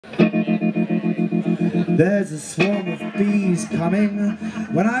There's a swarm of bees coming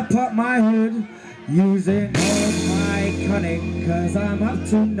when I pop my hood, using all my cunning, 'cause I'm up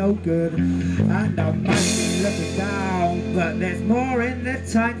to no good. And I might be looking down, but there's more in the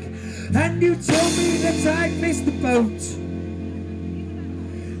tank. And you told me that I'd missed the boat,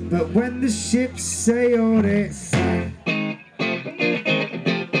 but when the ship sailed it sank.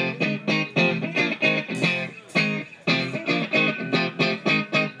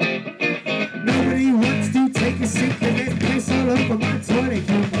 Nobody wants to take a sink and there's piss all over my toilet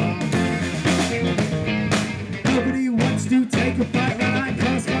humor. Nobody wants to take a bite when I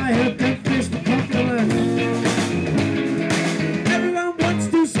cast my hook and fish the compliment. Everyone wants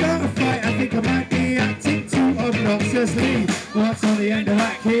to start a fight. I think I might be acting too obnoxiously. What's on the end of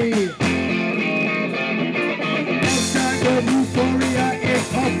that key? Outside of euphoria is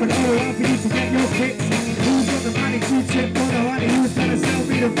off and all around for you to get your kicks. Who's got the money to chip for the honey? Who's gonna sell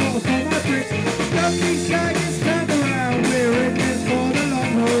me the bottle for my bricks? Don't be shy, just come around. We're in this for the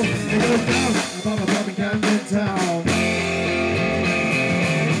long haul. It goes down above a pub in Camden Town.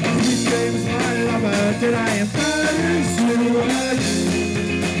 Sweet James, my lover, did I embarrass you again?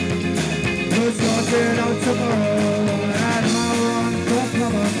 We're sorted out tomorrow and how on for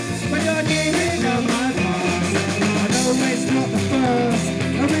cover. When you're digging up my past, I know it's not the first,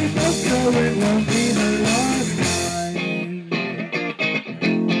 and we both know it won't be the last time.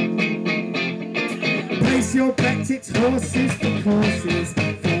 Place your bet, it's horses for courses,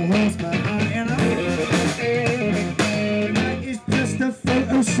 for horsemen are in a night is just a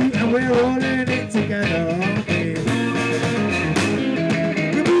photo shoot and we're all in it together, aren't we?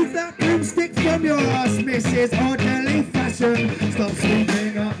 Remove that broomstick from your ass, Mrs. Orderly Fashion. Stop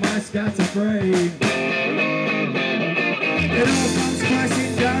sweeping up my scattered brain. It all comes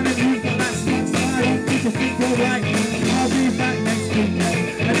crashing down and you've got that smart smile on you to think you're right. I'll be back next weekend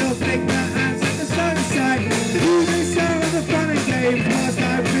and you'll think that hands at the sunshine. You miss out on the fun and games whilst I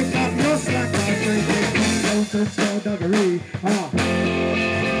pick up your slack. I'm drinking Colton skullduggery.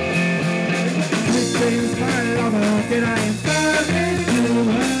 Sweet dreams, my lover, did I embarrass you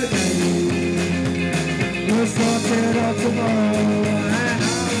again? We'll sort it out tomorrow and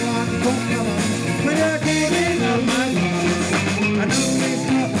I'll run for cover. When you're digging up my past, I know it's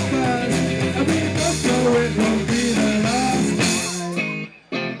not the first, and we both know it won't be the last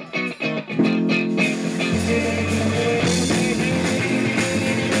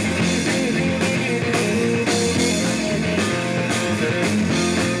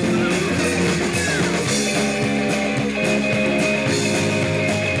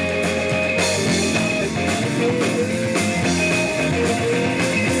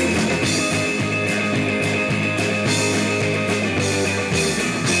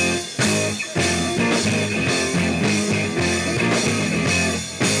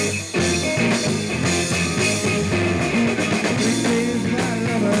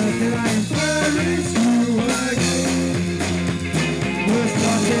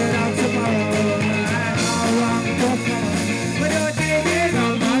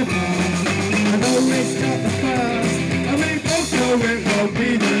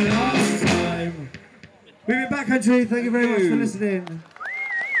Country, thank you very much for listening.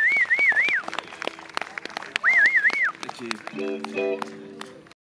 Thank you.